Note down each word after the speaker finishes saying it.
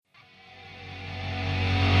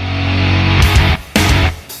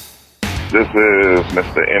This is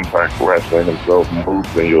Mr. Impact Wrestling himself, Moose,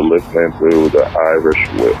 and you're listening to the Irish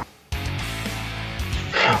Whip.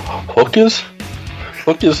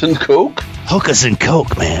 Hookers and Coke? Hookers and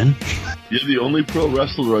Coke, man. You're the only pro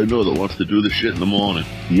wrestler I know that wants to do this shit in the morning.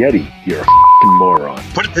 Yeti, you're a f***ing moron.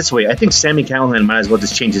 Put it this way, I think Sami Callihan might as well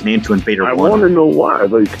just change his name to Invader I 1. want to know why.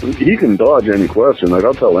 Like, he can dodge any question. Like,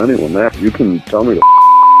 I'll tell anyone that. You can tell me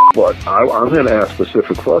but I'm going to ask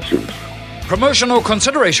specific questions. Promotional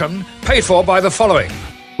consideration paid for by the following.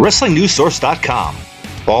 WrestlingNewsSource.com.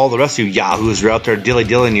 For all the rest of you yahoos who are out there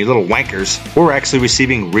dilly-dillying you little wankers, we're actually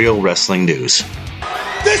receiving real wrestling news.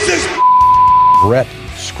 This is Brett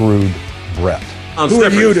screwed Brett. Who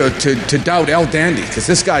are you to doubt El Dandy? Because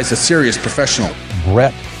this guy's a serious professional.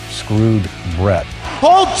 Brett screwed Brett.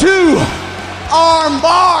 Hold two! Arm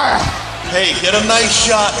bar! Hey, get a nice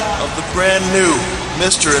shot of the brand new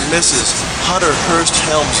Mr. and Mrs. Hunter Hearst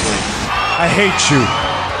Helmsley. I hate you.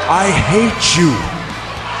 I hate you.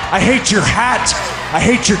 I hate your hat. I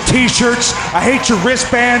hate your t-shirts. I hate your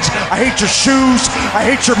wristbands. I hate your shoes. I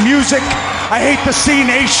hate your music. I hate the C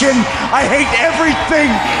Nation. I hate everything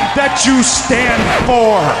that you stand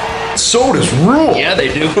for. Sodas rule. Yeah,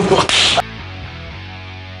 they do.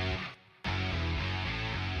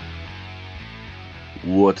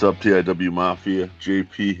 What's up, TIW Mafia?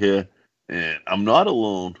 JP here. And I'm not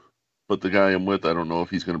alone, but the guy I'm with, I don't know if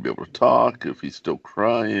he's going to be able to talk, if he's still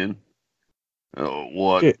crying,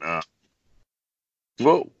 what. We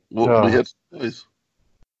had some noise.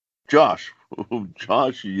 Josh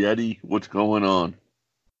Yeti, what's going on?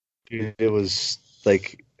 It was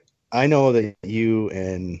like, I know that you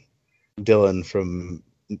and Dylan from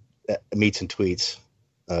Meets and Tweets,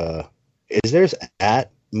 is there's at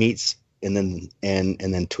Meets and then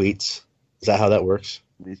Tweets? Is that how that works?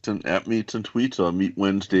 At Meets and Tweets on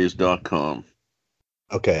meetwednesdays.com.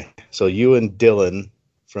 Okay, so you and Dylan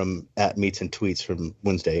from at Meets and Tweets from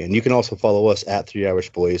Wednesday, and you can also follow us at 3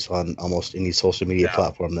 Irish Boys on almost any social media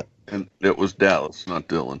platform. And it was Dallas, not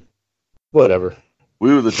Dylan. Whatever.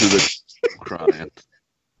 We were the two that crying.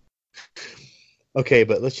 Okay,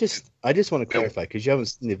 but I just want to clarify, because you haven't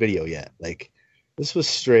seen the video yet. Like, this was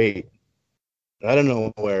straight, I don't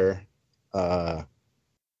know where,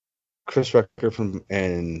 Chris Rucker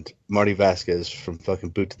and Marty Vasquez from fucking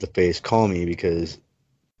Boot to the Face call me because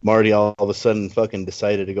Marty all of a sudden fucking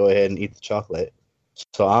decided to go ahead and eat the chocolate.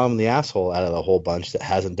 So I'm the asshole out of the whole bunch that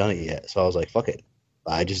hasn't done it yet. So I was like, fuck it.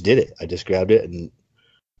 I just did it. I just grabbed it, and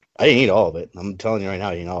I didn't eat all of it. I'm telling you right now,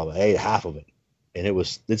 I didn't eat all of it. I ate half of it. And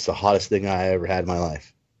it's the hottest thing I ever had in my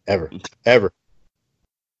life. Ever.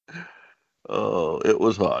 Oh, it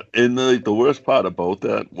was hot. And the worst part about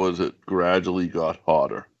that was it gradually got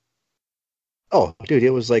hotter. Oh, dude,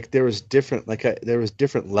 it was like there was different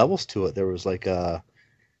levels to it. There was like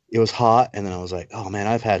it was hot, and then I was like, oh man,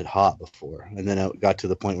 I've had it hot before. And then it got to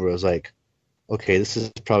the point where it was like, okay, this is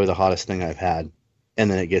probably the hottest thing I've had. And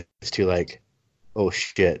then it gets to like, oh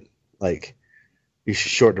shit, like you're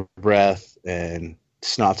short of breath and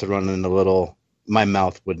snots are running a little. My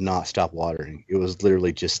mouth would not stop watering. It was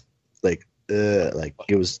literally just like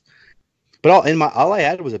it was. But all I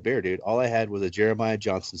had was a beer, dude. All I had was a Jeremiah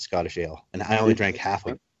Johnson Scottish Ale, and I only drank half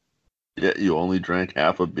of it. Yeah, you only drank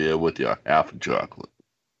half a beer with your half a chocolate.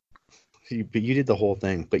 But you did the whole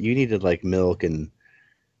thing. But you needed like milk and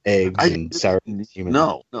eggs and sour cream.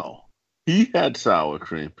 No. He had sour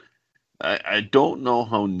cream. I don't know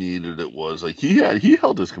how needed it was. Like he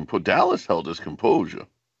held his composure. Dallas held his composure.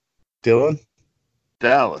 Dylan?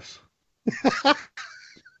 Dallas.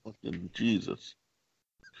 Fucking Jesus.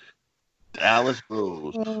 Dallas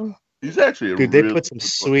Rose. He's actually dude. They put some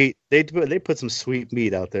sweet. They put some sweet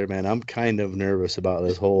meat out there, man. I'm kind of nervous about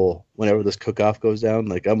this whole. Whenever this cook-off goes down,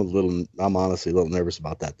 like I'm honestly a little nervous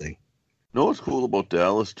about that thing. You know what's cool about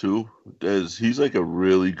Dallas too? Is he's like a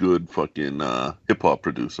really good fucking hip hop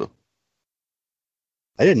producer.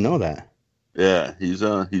 I didn't know that. Yeah, he's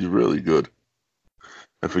really good.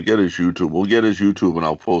 I forget his YouTube. We'll get his YouTube and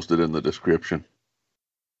I'll post it in the description.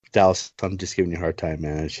 Dallas, I'm just giving you a hard time,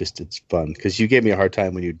 man. It's fun because you gave me a hard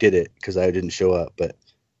time when you did it because I didn't show up, but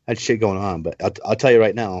I had shit going on. But I'll tell you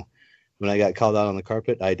right now, when I got called out on the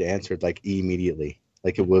carpet, I answered like immediately,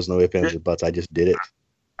 like it was no ifs, ands, or buts. I just did it.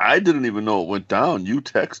 I didn't even know it went down. You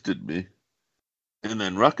texted me, and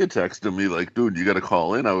then Rucka texted me like, "Dude, you got to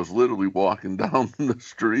call in." I was literally walking down the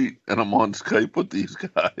street, and I'm on Skype with these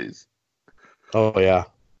guys. Oh yeah.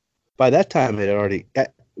 By that time, it already.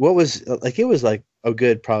 What was like? It was like a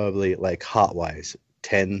good, probably like hot wise,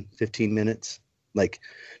 10, 15 minutes. Like,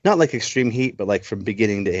 not like extreme heat, but like from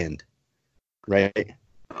beginning to end. Right?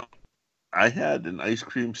 I had an ice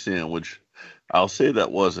cream sandwich. I'll say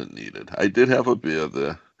that wasn't needed. I did have a beer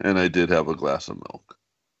there. And I did have a glass of milk.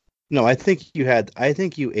 No, I think you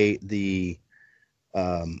ate the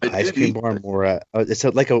ice cream bar more. It's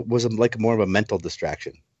like more of a mental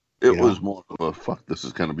distraction. It was more of a fuck. This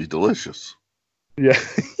is gonna be delicious. Yeah.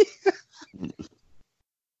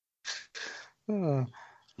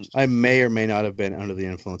 I may or may not have been under the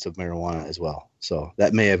influence of marijuana as well, so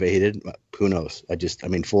that may have aided. Who knows?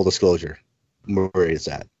 Full disclosure, where is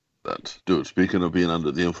that? Dude, speaking of being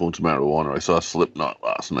under the influence of marijuana, I saw Slipknot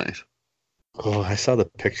last night. Oh, I saw the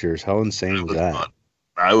pictures. How insane was that?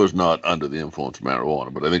 I was not under the influence of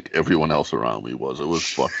marijuana, but I think everyone else around me was. It was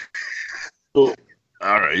fucked. So,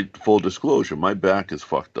 all right, full disclosure, my back is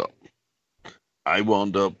fucked up. I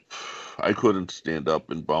couldn't stand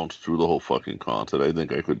up and bounce through the whole fucking concert. I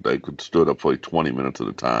think I could stood up for like 20 minutes at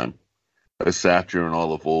a time. I sat during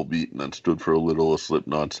all of Volbeat and then stood for a little of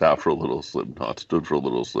Slipknot, sat for a little of Slipknot, stood for a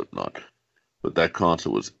little of Slipknot. But that concert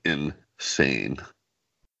was insane.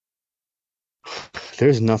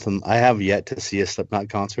 There's nothing. I have yet to see a Slipknot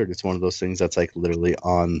concert. It's one of those things that's like literally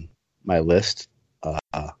on my list.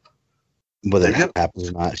 Whether it happens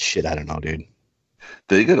or not, shit, I don't know, dude.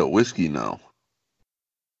 They get a whiskey now.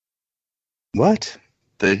 What?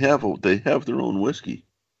 They have their own whiskey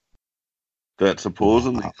that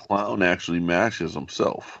supposedly Clown actually mashes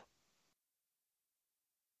himself.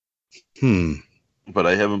 But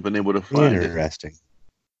I haven't been able to find it. Interesting.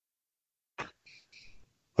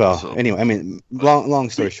 Well, anyway, long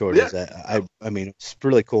story short is that it's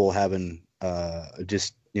really cool having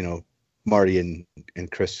Marty and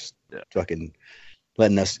Chris fucking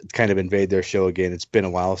letting us kind of invade their show again. It's been a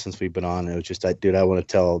while since we've been on. It was just, dude, I want to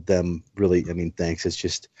tell them really, thanks.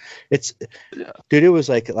 Dude, it was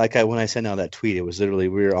when I sent out that tweet, it was literally,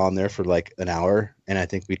 we were on there for like an hour and I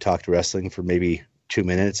think we talked wrestling for maybe 2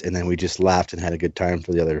 minutes and then we just laughed and had a good time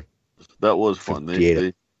for the other. That was fun.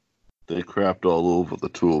 They crapped all over the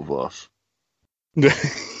two of us.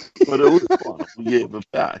 But it was fun. We gave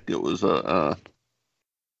it back. It was,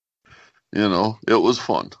 it was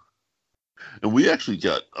fun. And we actually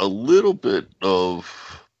got a little bit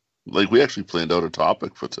of, we actually planned out a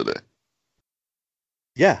topic for today.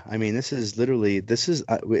 Yeah,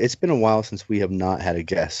 it's been a while since we have not had a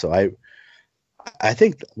guest. So I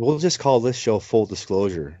think we'll just call this show Full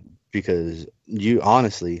Disclosure because you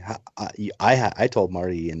honestly, I told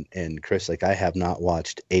Marty and Chris, I have not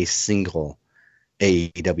watched a single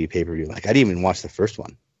AEW pay-per-view. I didn't even watch the first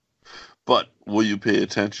one. But will you pay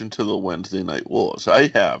attention to the Wednesday Night Wars? I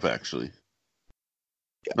have, actually.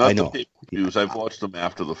 Not the pay-per-views. I've watched them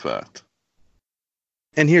after the fact.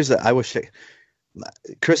 And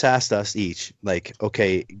Chris asked us each,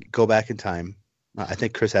 okay, go back in time. I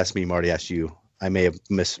think Chris asked me, Marty asked you. I may have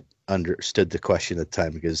misunderstood the question at the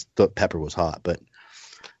time because the pepper was hot. But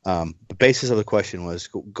the basis of the question was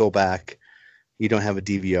go back. You don't have a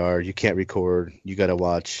DVR. You can't record. You got to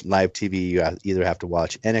watch live TV. You either have to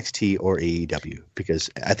watch NXT or AEW because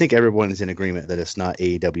I think everyone is in agreement that it's not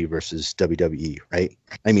AEW versus WWE, right?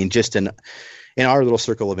 Just in our little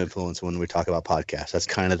circle of influence when we talk about podcasts, that's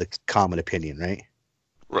kind of the common opinion, right?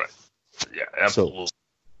 Right. Yeah, absolutely.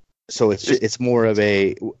 So it's more of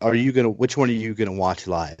which one are you gonna watch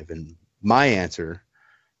live? And my answer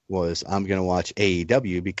was I'm going to watch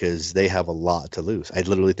AEW because they have a lot to lose. I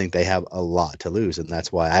literally think they have a lot to lose, and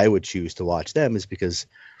that's why I would choose to watch them is because,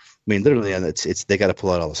 literally, it's they got to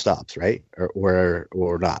pull out all the stops, right? Or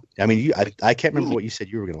not. I can't remember what you said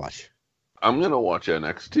you were going to watch. I'm going to watch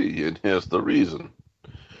NXT, and here's the reason: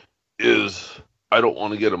 is I don't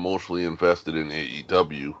want to get emotionally invested in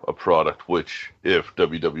AEW, a product which, if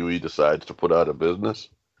WWE decides to put out of business,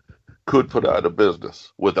 could put out of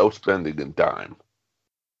business without spending a dime.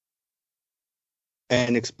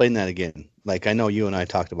 And explain that again. I know you and I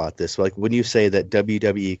talked about this. When you say that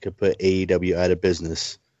WWE could put AEW out of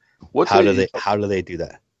business, how do they do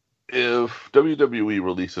that? If WWE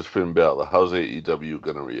releases Finn Balor, how's AEW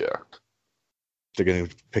going to react? They're going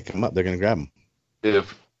to pick him up. They're going to grab him.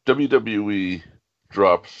 If WWE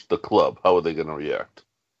drops the club, how are they going to react?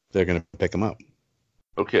 They're going to pick him up.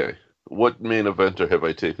 Okay. What main eventer have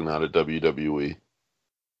I taken out of WWE?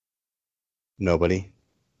 Nobody.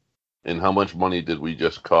 And how much money did we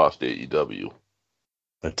just cost AEW?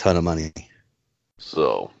 A ton of money.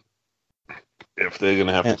 So, if they're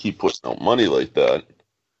gonna have to keep putting out money like that,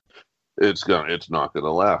 it's not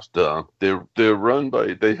gonna last. They're run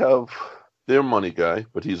by, they have their money guy,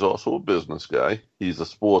 but he's also a business guy. He's a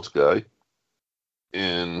sports guy,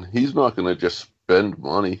 and he's not gonna just spend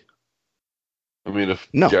money.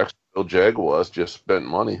 If Jacksonville Jaguars just spent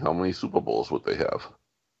money, how many Super Bowls would they have?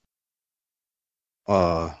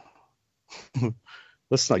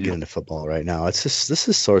 Let's not get into football right now. This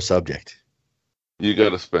is sore subject. You got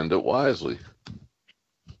to spend it wisely.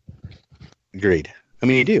 Agreed. I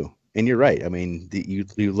mean, you do, and you're right. I mean, you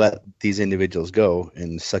let these individuals go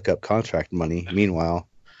and suck up contract money. Meanwhile,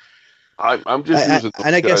 I'm just using those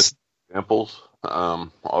and I guys guess as examples.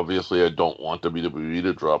 Obviously, I don't want WWE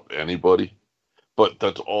to drop anybody, but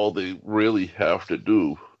that's all they really have to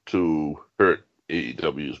do to hurt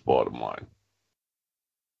AEW's bottom line.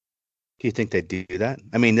 do you think they do that?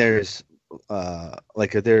 I mean, there's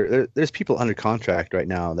there's people under contract right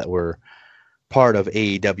now that were part of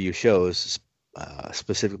AEW shows,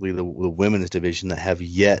 specifically the women's division, that have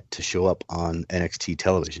yet to show up on NXT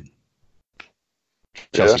television.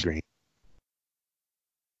 Chelsea Green.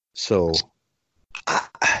 So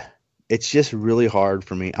it's just really hard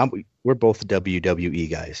for me. We're both WWE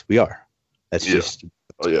guys. We are. That's just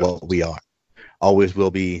what we are. Always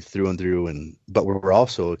will be through and through. But we're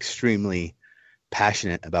also extremely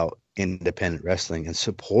passionate about independent wrestling and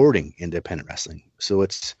supporting independent wrestling. So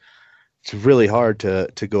it's really hard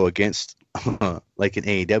to go against like an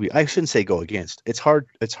AEW. I shouldn't say go against. It's hard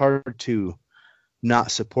to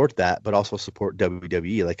not support that, but also support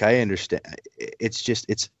WWE. Like, I understand.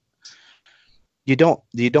 You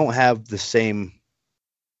don't have the same.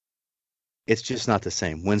 It's just not the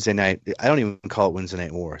same. Wednesday night. I don't even call it Wednesday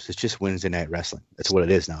Night Wars. It's just Wednesday Night Wrestling. That's what it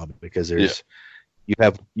is now, because you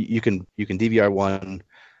can DVR one,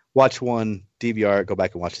 watch one, DVR, go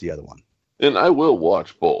back and watch the other one. And I will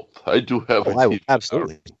watch both. I do have a TV.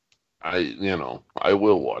 Absolutely. I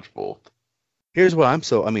will watch both. Here's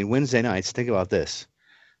what Wednesday nights, think about this.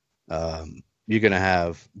 You're going to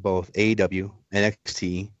have both AEW and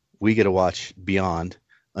NXT. We get to watch Beyond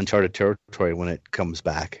Uncharted Territory when it comes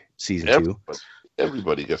back, season 2.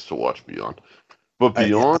 Everybody gets to watch Beyond. But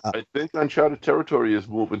Beyond, I think Uncharted Territory is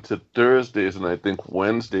moving to Thursdays, and I think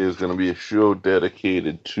Wednesday is going to be a show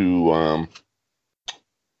dedicated to,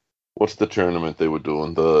 what's the tournament they were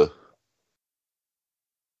doing? The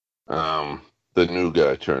new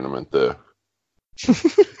guy tournament there.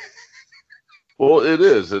 Well, it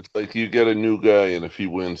is. It's like you get a new guy, and if he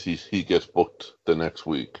wins, he gets booked the next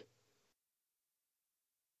week.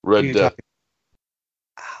 Red Death.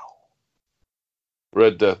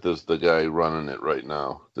 Red Death is the guy running it right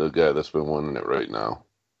now. The guy that's been winning it right now.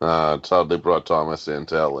 It's how they brought Thomas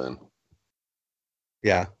Santel in.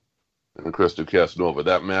 Yeah. And Christo Casanova.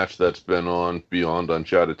 That match that's been on Beyond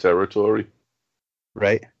Uncharted Territory.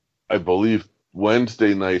 Right. I believe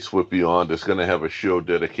Wednesday nights with Beyond is going to have a show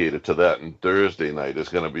dedicated to that, and Thursday night is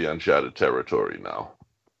going to be Uncharted Territory now.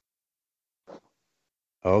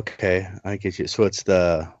 Okay, I get you. So it's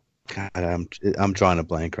the God. I'm drawing a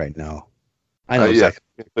blank right now. I know I can't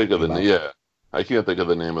think of I can't think of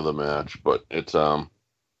the name of the match, but it's but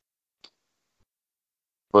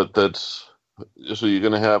that's so you're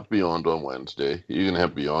going to have Beyond on Wednesday. You're going to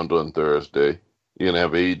have Beyond on Thursday. You're going to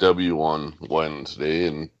have AEW on Wednesday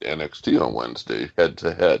and NXT on Wednesday,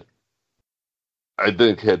 head-to-head. I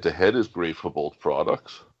think head-to-head is great for both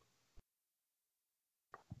products.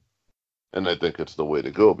 And I think it's the way to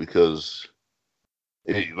go because,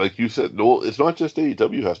 like you said, no, it's not just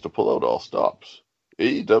AEW has to pull out all stops.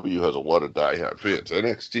 AEW has a lot of diehard fans.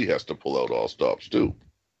 NXT has to pull out all stops, too.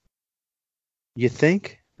 You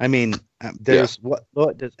think? I mean, there's what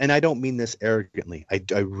and I don't mean this arrogantly.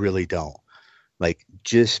 I really don't. Like,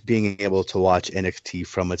 just being able to watch NXT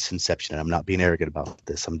from its inception, and I'm not being arrogant about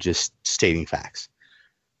this, I'm just stating facts.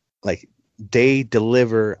 Like, they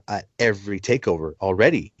deliver at every takeover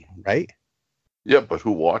already, right? Yeah, but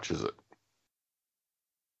who watches it?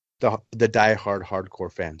 The diehard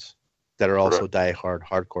hardcore fans that are also diehard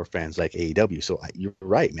hardcore fans like AEW. So you're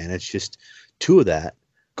right, man. It's just two of that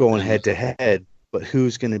going head to head. But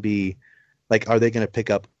who's going to be, like, are they going to pick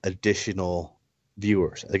up additional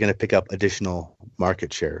viewers? Are they going to pick up additional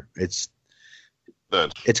market share? It's I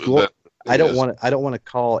don't want to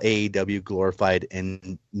call AEW glorified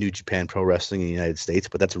in New Japan Pro Wrestling in the United States,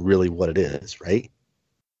 but that's really what it is, right?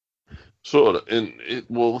 Sort of, and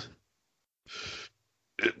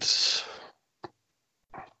it's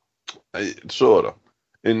sort of.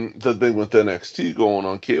 And the thing with NXT going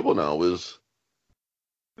on cable now is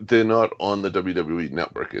they're not on the WWE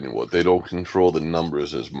network anymore. They don't control the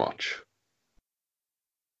numbers as much.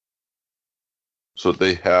 So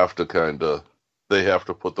they have to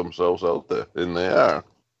put themselves out there, and they are.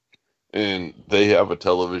 And they have a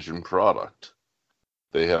television product.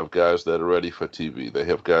 They have guys that are ready for TV. They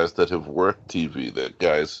have guys that have worked TV.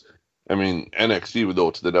 NXT, even though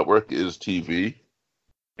it's the network, is TV.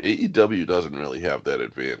 AEW doesn't really have that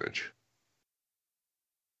advantage.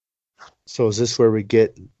 So is this where we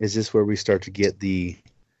start to get do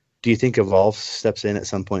you think Evolve steps in at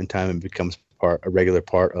some point in time and becomes a regular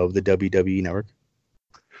part of the WWE network?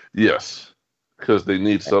 Yes, because they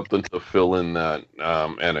need something to fill in that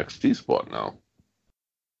NXT spot now.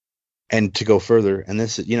 And to go further, and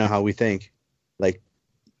this is, how we think, like,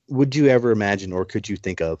 would you ever imagine, or could you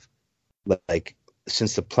think of, like,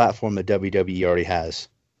 since the platform that WWE already has,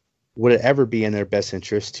 would it ever be in their best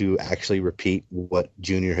interest to actually repeat what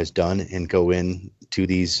Junior has done and go in to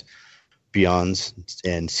these Beyonds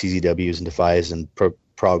and CZWs and Defies and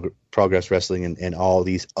Progress Wrestling and all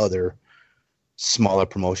these other smaller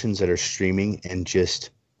promotions that are streaming and just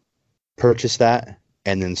purchase that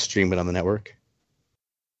and then stream it on the network?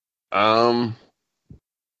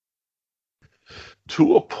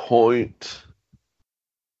 To a point,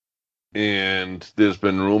 and there's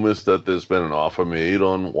been rumors that there's been an offer made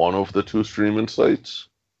on one of the two streaming sites.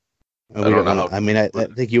 I don't know. I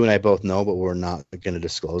think you and I both know, but we're not going to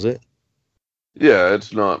disclose it. Yeah,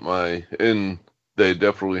 it's not and they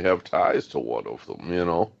definitely have ties to one of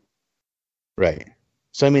them, Right.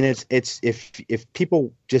 So I mean, it's if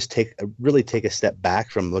people just really take a step back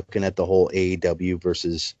from looking at the whole AEW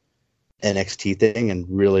versus NXT thing and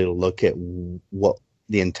really look at what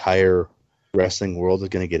the entire wrestling world is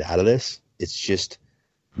going to get out of this, it's just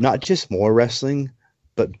not just more wrestling,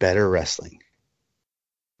 but better wrestling,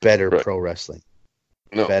 better pro wrestling,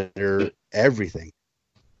 better everything.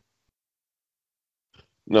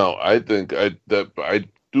 No, I do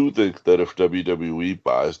think that if WWE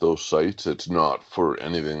buys those sites, it's not for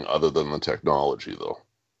anything other than the technology, though.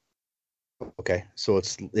 Okay, so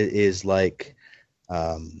it is like,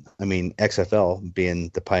 XFL being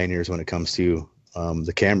the pioneers when it comes to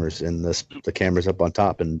the cameras and the cameras up on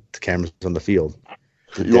top and the cameras on the field.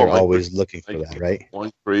 They're always looking for that, right?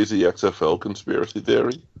 One crazy XFL conspiracy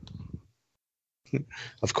theory.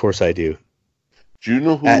 Of course, I do. Do you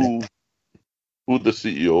know who the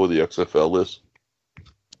CEO of the XFL is?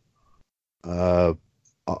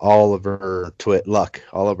 Oliver Luck.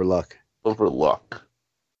 Oliver Luck. Oliver Luck.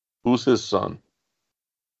 Who's his son?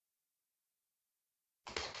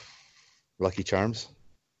 Lucky Charms.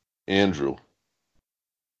 Andrew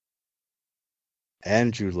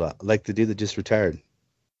Luck, like the dude that just retired.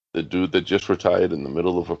 The dude that just retired in the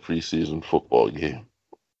middle of a preseason football game.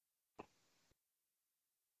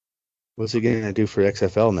 What's he going to do for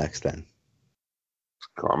XFL next then?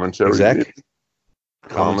 Commentary.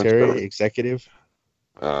 Commentary, executive.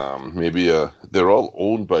 Maybe they're all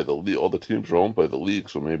owned by the league. All the teams are owned by the league,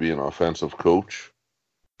 so maybe an offensive coach.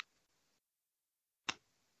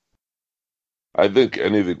 I think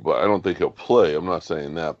anything, but I don't think he'll play. I'm not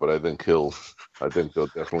saying that, but I think he'll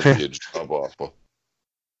definitely be a job offer.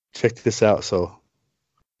 Check this out. So,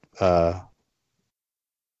 we're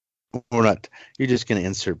not. You're just gonna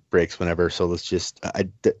insert breaks whenever. So let's just.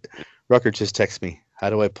 Rucker just text me. How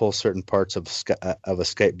do I pull certain parts of a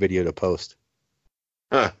Skype video to post?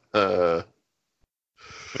 They're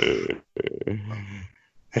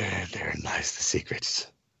nice. The secrets.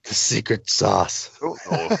 The secret sauce. I don't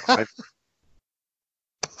know if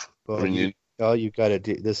Well, all you got to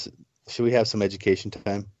do this. Should we have some education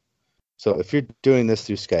time? So if you're doing this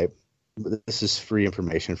through Skype, this is free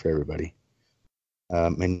information for everybody.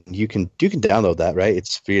 And you can download that, right?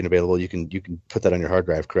 It's free and available. You can put that on your hard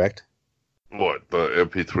drive, correct? What, the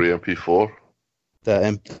MP3, MP4?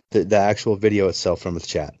 The actual video itself from the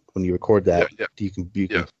chat. When you record that, you can.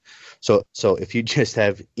 So if you just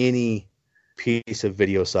have any piece of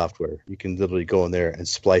video software, you can literally go in there and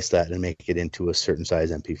splice that and make it into a certain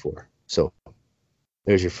size MP4. So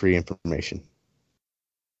there's your free information.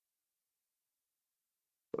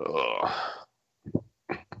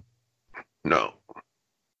 No.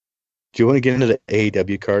 Do you want to get into the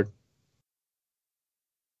AEW card?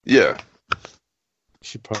 Yeah.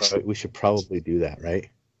 We should probably do that, right?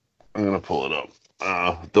 I'm gonna pull it up.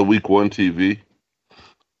 The week 1 TV.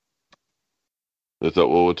 Is that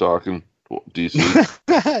what we're talking?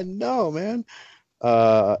 DC? No, man.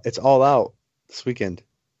 It's All Out this weekend.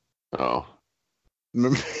 Oh.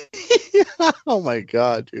 Oh my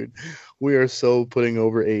god, dude. We are so putting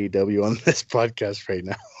over AEW on this podcast right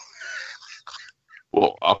now.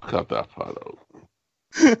 Well, I'll cut that part out.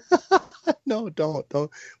 No, don't.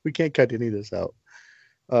 We can't cut any of this out.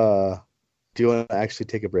 Do you want to actually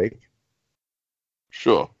take a break?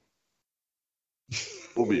 Sure.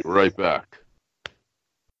 We'll be right back.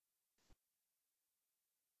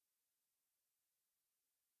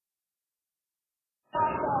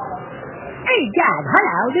 Hey, Dad,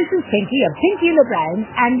 hello, this is Pinky of Pinky and the Brain,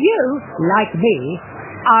 and you, like me,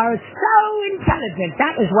 are so intelligent.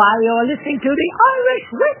 That is why you're listening to the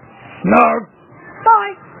Irish Whip. Nerd.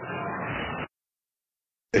 Bye.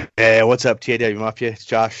 Hey, what's up, TAW Mafia? It's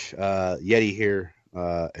Josh, Yeti here,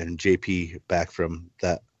 and JP back from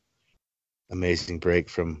that amazing break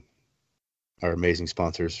from our amazing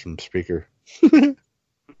sponsors from Spreaker.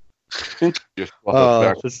 Pinky just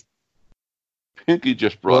brought us back. Pinky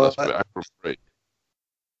just brought us back from break.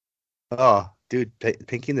 Oh, dude,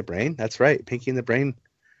 Pinky and the Brain? That's right. Pinky and the Brain.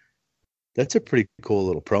 That's a pretty cool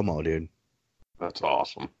little promo, dude. That's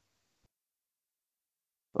awesome.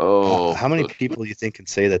 Oh, how many people do you think can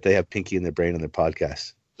say that they have Pinky and the Brain on their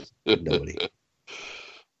podcast? Nobody.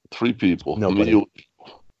 3 people. Nobody.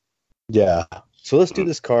 Yeah. So let's do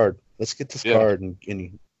this card. Let's get this card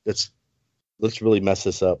and let's really mess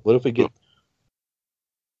this up. What if we get?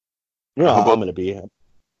 You know how I'm gonna be. I'm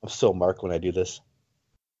so Mark when I do this.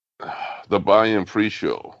 The buy-in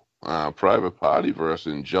pre-show. Private Party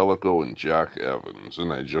versus Angelico and Jack Evans.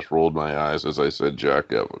 And I just rolled my eyes as I said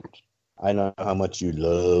Jack Evans. I know how much you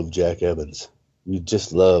love Jack Evans. You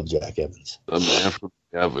just love Jack Evans. The man from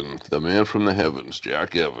Evans. The man from the heavens,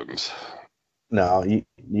 Jack Evans. No, I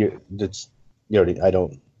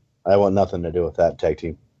want nothing to do with that tag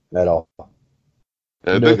team at all.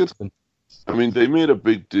 I mean, they made a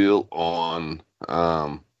big deal on,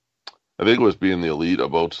 I think it was being the Elite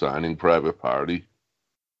about signing Private Party.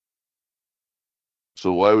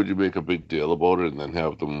 So why would you make a big deal about it and then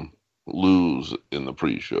have them lose in the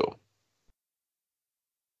pre-show?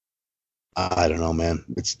 I don't know, man.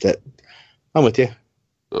 It's that. I'm with you.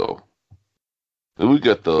 So, and we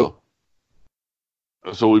get the.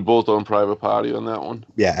 So we both on Private Party on that one?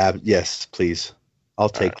 Yeah. Yes, please. I'll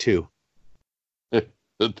take 2.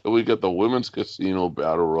 We got the Women's Casino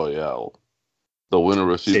Battle Royale. The winner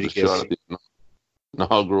receives a shot at the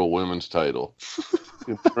inaugural women's title.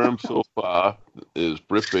 Confirmed so far is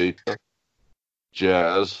Britt Baker,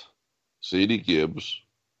 Jazz, Sadie Gibbs,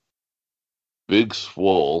 Big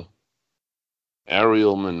Swole,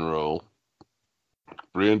 Ariel Monroe,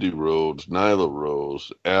 Brandy Rhodes, Nyla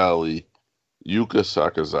Rose, Allie, Yuka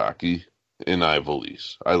Sakazaki, and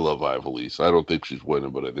Ivelisse. I love Ivelisse. I don't think she's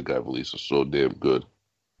winning, but I think Ivelisse is so damn good.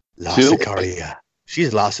 La Sicaria.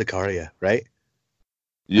 She's La Sicaria, right?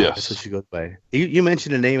 Yes. That's what she goes by. You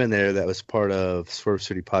mentioned a name in there that was part of Swerve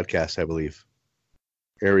City Podcast, I believe.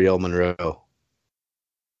 Ariel Monroe.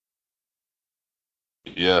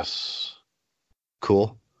 Yes.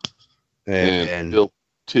 Cool. And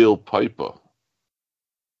Teal Piper.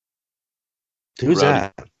 Who's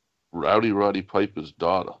that? Roddy Piper's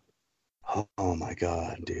daughter. Oh my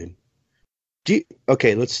god, dude.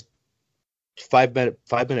 Let's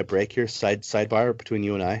 5-minute break here, sidebar between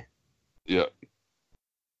you and I. Yeah.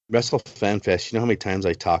 Wrestle Fan Fest, you know how many times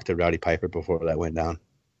I talked to Rowdy Piper before that went down?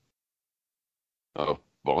 A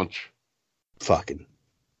bunch. Fucking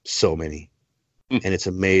so many. And it's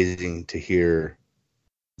amazing to hear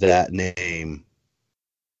that name,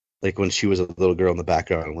 like when she was a little girl in the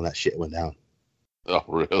background when that shit went down. Oh,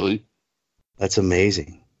 really? That's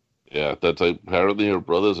amazing. Yeah, that's apparently her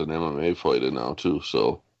brother's an MMA fighter now too.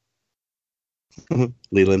 So,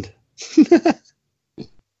 Leland.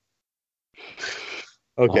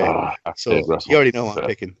 Okay, so you already know I'm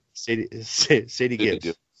picking Sadie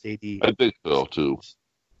Gibbs. Sadie. I think so too.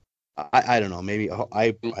 I don't know. Maybe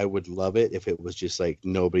I would love it if it was just like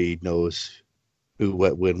nobody knows who,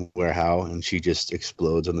 what, when, where, how, and she just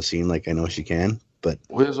explodes on the scene like I know she can. But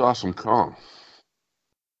where's Awesome Kong?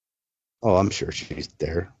 Oh, I'm sure she's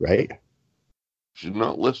there, right? She's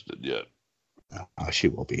not listed yet. Oh, she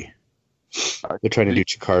will be. They're trying to do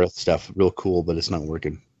Chikara stuff, real cool, but it's not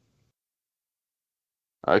working.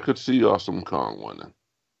 I could see Awesome Kong winning.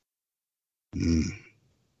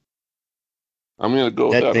 I'm gonna go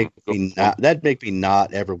with that. That'd make me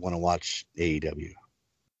not ever want to watch AEW.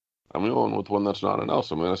 I'm going with one that's not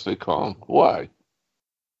announced. I'm gonna say Kong. Why?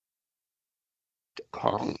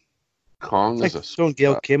 Kong is a. Throwing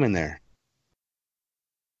Gail Kim in there.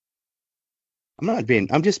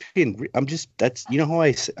 That's, you know how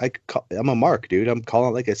I'm a mark, dude. I'm calling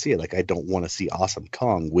it like I see it. Like, I don't want to see Awesome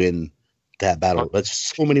Kong win that battle. That's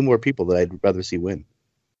so many more people that I'd rather see win.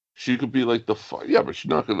 She could be like but she's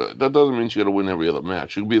not gonna. That doesn't mean she got to win every other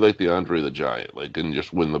match. She could be like the Andre the Giant, and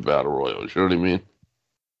just win the battle royal. You know what I mean?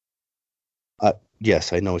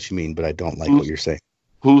 Yes, I know what you mean, but I don't like what you're saying.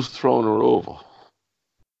 Who's throwing her over?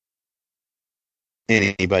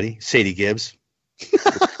 Anybody? Sadie Gibbs.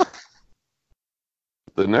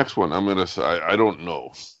 The next one, I'm gonna say I don't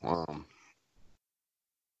know.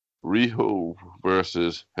 Riho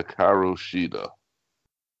versus Hikaru Shida.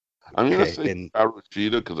 I'm going to say Hikaru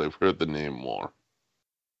Shida because I've heard the name more.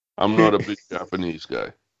 I'm not a big Japanese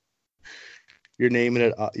guy. You're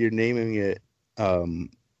naming it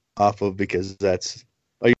off of because that's.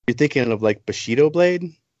 Are you thinking of like Bushido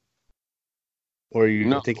Blade? Or are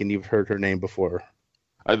you thinking you've heard her name before?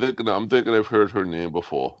 I'm thinking I've heard her name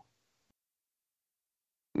before.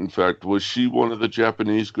 In fact, was she one of the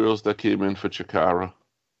Japanese girls that came in for Chikara?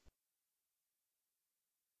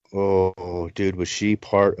 Oh, dude, was she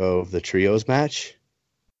part of the trios match?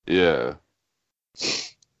 Yeah.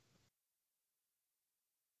 So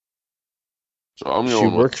I'm She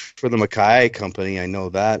going worked with. for the Mackay company. I know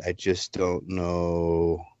that. I just don't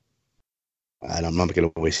know. I'm not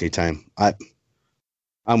going to waste any time.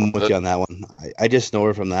 I'm with you on that one. I just know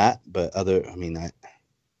her from that, but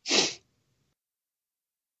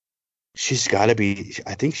she's got to be.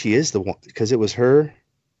 I think she is the one because it was her.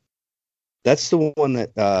 That's the one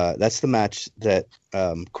that's the match that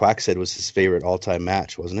Quack said was his favorite all-time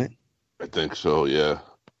match, wasn't it? I think so. Yeah.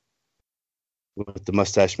 With the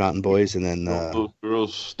Mustache Mountain Boys, and then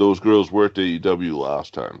those girls worked at AEW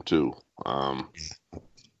last time too.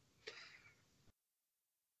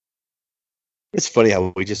 It's funny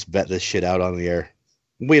how we just bet this shit out on the air.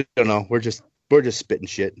 We don't know. We're just spitting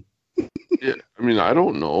shit. Yeah, I mean, I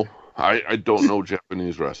don't know. I don't know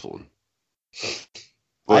Japanese wrestling.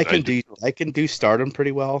 I can do Stardom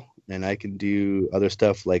pretty well, and I can do other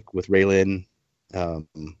stuff like with Raylan,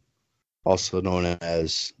 also known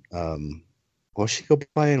as what's she go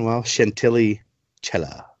by in Chantilly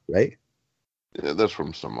Cella, right? Yeah, that's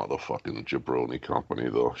from some other fucking jabroni company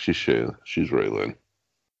though. She's Raylan.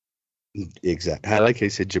 Exactly. I like how you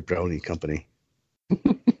said jabroni company.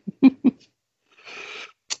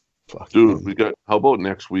 Fuck, dude, man. How about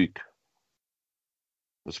next week?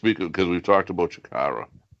 Speaking because we've talked about Chikara.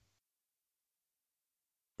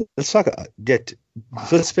 Let's talk.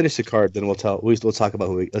 Let's finish the card, then we'll talk about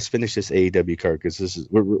let's finish this AEW card because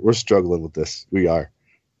we're struggling with this. We are.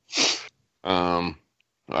 All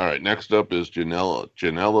right. Next up is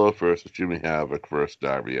Janela versus Jimmy Havoc versus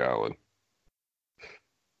Darby Allin.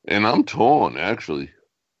 And I'm torn, actually.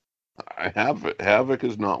 Havoc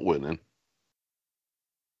is not winning.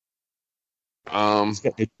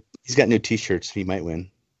 He's got new T-shirts. He might win.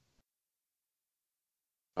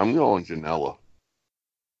 I'm going Janela.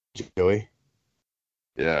 Joey.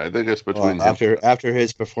 Yeah, I think it's between him. After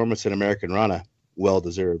his performance in American Rana, well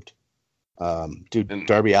deserved. Dude,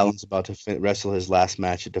 Darby Allin's about to wrestle his last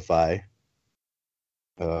match at Defy.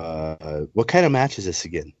 What kind of match is this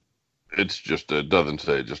again? It doesn't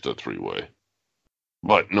say, just a 3-way.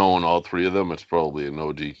 But knowing all three of them, it's probably a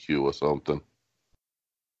no DQ or something.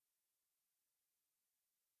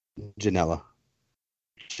 Janela.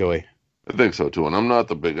 Joey. I think so too, and I'm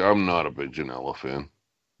not a big Janela fan.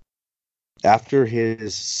 After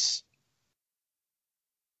his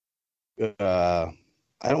I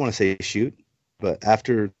don't want to say shoot, but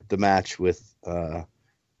after the match with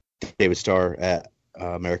David Starr at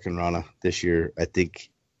American Rana this year, I think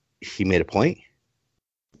he made a point,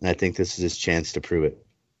 and I think this is his chance to prove it.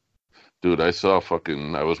 Dude, I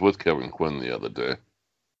was with Kevin Quinn the other day.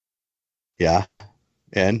 Yeah,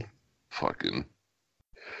 and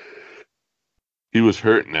he was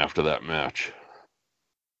hurting after that match.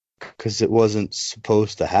 Because it wasn't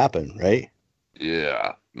supposed to happen, right?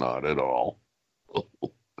 Yeah, not at all.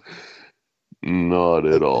 Not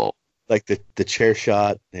at all. Like the chair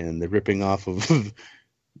shot and the ripping off of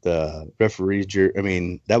the referee's jersey. I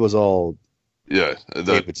mean, that was all. Yeah,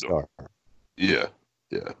 David Starr. Yeah.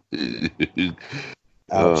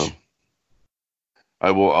 Ouch.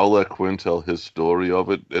 I'll let Quinn tell his story of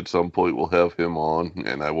it. At some point, we'll have him on,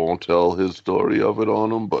 and I won't tell his story of it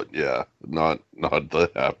on him. But yeah, not the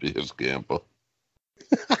happiest camper.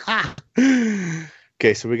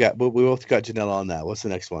 Okay, so we both got Janela on that. What's the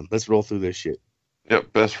next one? Let's roll through this shit.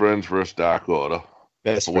 Yep, Best Friends versus Dark Order.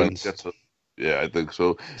 Best Friends. Yeah, I think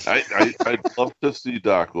so. I'd love to see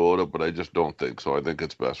Dark Order, but I just don't think so. I think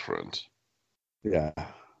it's Best Friends. Yeah.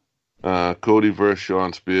 Cody versus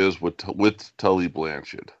Sean Spears with Tully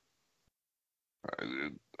Blanchard.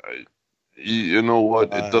 You know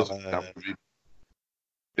what? It doesn't have to be.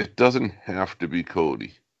 It doesn't have to be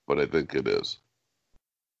Cody, but I think it is.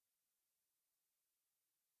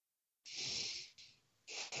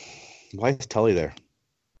 Why is Tully there?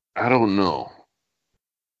 I don't know.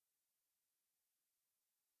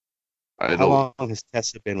 How long has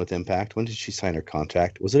Tessa been with Impact? When did she sign her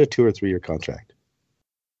contract? Was it a 2 or 3 year contract?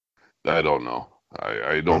 I don't know.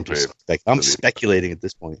 I don't pay. I'm speculating at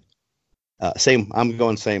this point. Same. I'm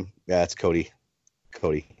going same. Yeah, it's Cody.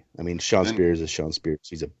 I mean, Sean Spears is Sean Spears.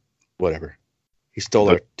 He's a whatever. He stole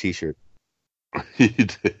our T-shirt. He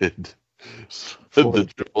did. The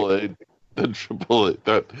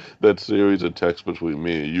AAA, that series of texts between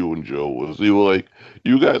me and you and Joe was, you were like,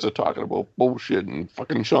 you guys are talking about bullshit, and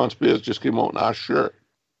fucking Sean Spears just came out in our shirt.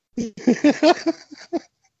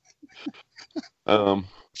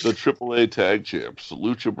 The AAA tag champs,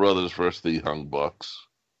 Lucha Brothers versus the Young Bucks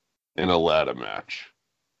in a ladder match.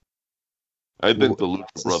 I think the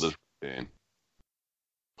Lucha Brothers retain.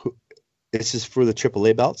 This is for the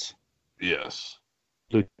AAA belts? Yes.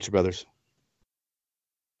 Lucha Brothers.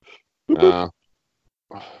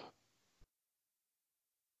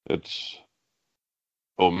 It's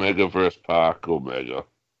Omega versus Pac Omega.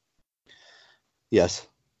 Yes.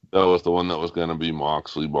 That was the one that was going to be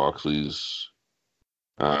Moxley. Moxley's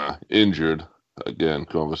injured. Again,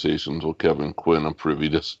 conversations with Kevin Quinn are privy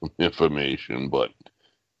to some information, but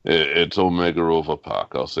it's Omega over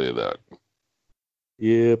Pac. I'll say that.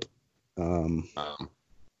 Yep.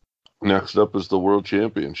 Next up is the World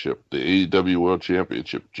Championship, the AEW World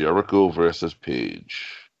Championship. Jericho versus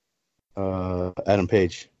Page. Adam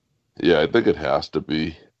Page. Yeah, I think it has to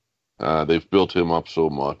be. They've built him up so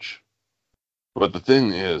much. But the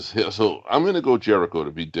thing is, so I'm going to go Jericho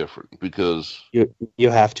to be different because... You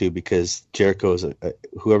have to, because Jericho's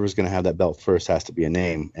whoever's going to have that belt first has to be a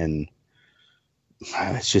name, and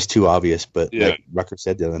it's just too obvious. But like Rucker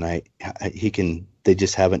said the other night, they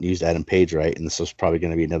just haven't used Adam Page right, and this is probably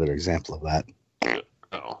going to be another example of that.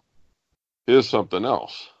 No. Here's something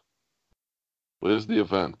else. Where's the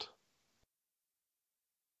event?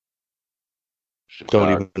 Chicago.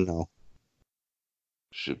 Don't even know.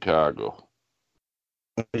 Chicago.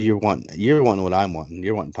 You're wanting what I'm wanting.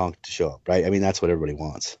 You're wanting Punk to show up, right? I mean, that's what everybody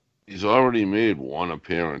wants. He's already made one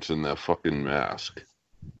appearance in that fucking mask.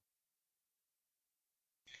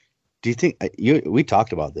 Do you think we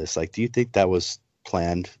talked about this? Like, do you think that was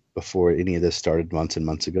planned before any of this started months and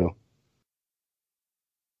months ago?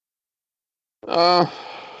 I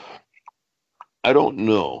don't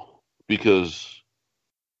know, because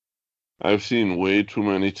I've seen way too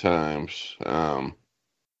many times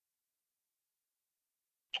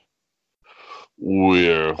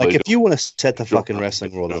where like if you want to set the fucking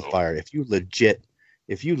wrestling world on fire, if you legit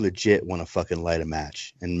want to fucking light a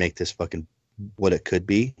match and make this fucking what it could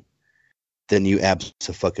be, then you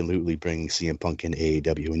absolutely bring CM Punk in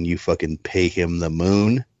AEW and you fucking pay him the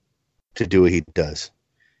moon to do what he does.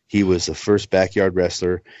 He was the first backyard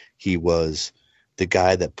wrestler. He was the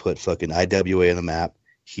guy that put fucking IWA on the map.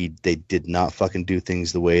 They did not fucking do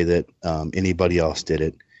things the way that anybody else did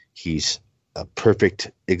it. He's a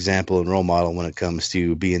perfect example and role model when it comes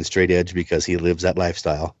to being straight edge because he lives that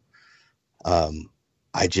lifestyle. I'm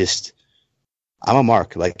a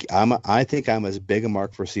mark. Like I think I'm as big a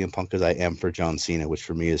mark for CM Punk as I am for John Cena, which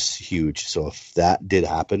for me is huge. So if that did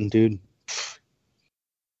happen, dude,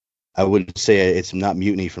 I would say it's not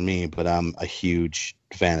mutiny for me, but I'm a huge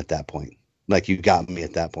fan at that point. Like you got me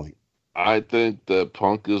at that point. I think that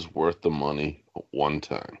Punk is worth the money one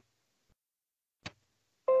time.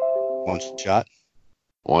 One shot?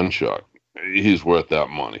 One shot. He's worth that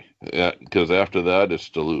money. Yeah, because after that, it's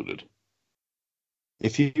diluted.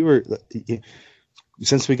 If you were,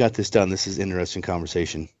 since we got this done, this is interesting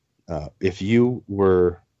conversation. If you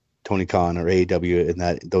were Tony Khan or AEW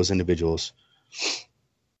and those individuals,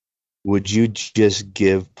 would you just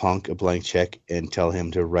give Punk a blank check and tell him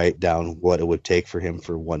to write down what it would take for him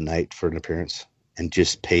for one night for an appearance and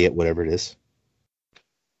just pay it whatever it is?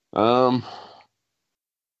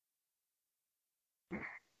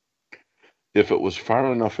 If it was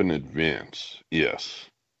far enough in advance, yes.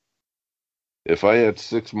 If I had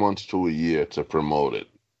 6 months to a year to promote it,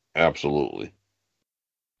 absolutely.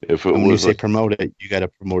 If it when was you say promote it, you got to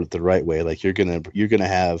promote it the right way. Like you're gonna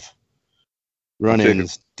have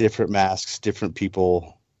run-ins, different masks, different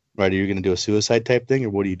people. Right? Are you gonna do a suicide type thing, or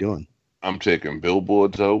what are you doing? I'm taking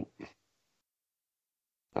billboards out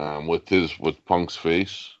with Punk's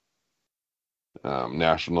face,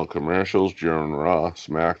 national commercials during Raw,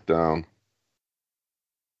 SmackDown.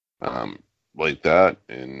 Like that,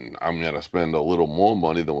 and I'm gonna spend a little more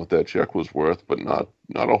money than what that check was worth, but not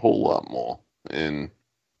a whole lot more, and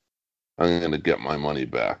I'm gonna get my money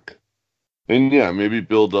back. And yeah, maybe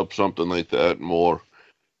build up something like that more.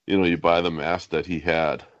 You know, you buy the mask that he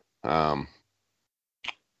had, and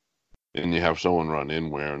you have someone run in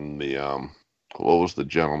wearing the what was the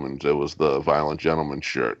gentleman's? It was the Violent Gentleman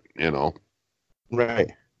shirt. You know,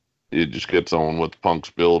 right. You just get someone with Punk's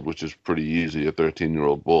build, which is pretty easy, a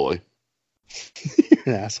 13-year-old boy. You're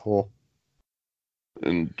an asshole.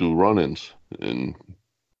 And do run-ins, and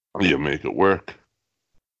you make it work.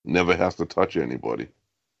 Never has to touch anybody.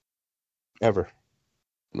 Ever.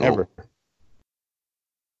 No. Ever.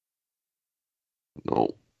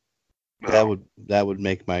 No. That would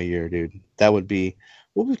make my year, dude. That would be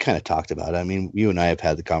what we kind of talked about. I mean, you and I have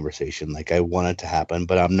had the conversation. Like, I want it to happen,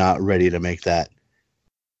 but I'm not ready to make that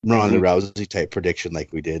Ronda Rousey type prediction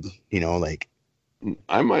like we did. You know, like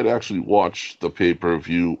I might actually watch the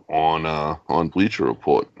pay-per-view on Bleacher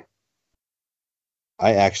Report.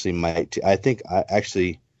 I actually might. I think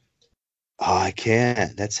Oh, I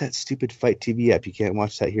can't. That's that stupid Fight TV app. You can't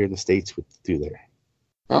watch that here in the States through there.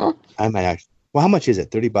 Huh? I might actually. Well, how much is it?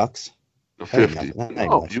 $30? 50. That ain't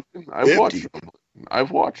No, much. you can. I've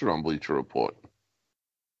watched it on Bleacher Report.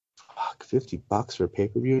 Fuck, $50 for a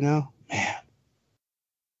pay-per-view now? Man.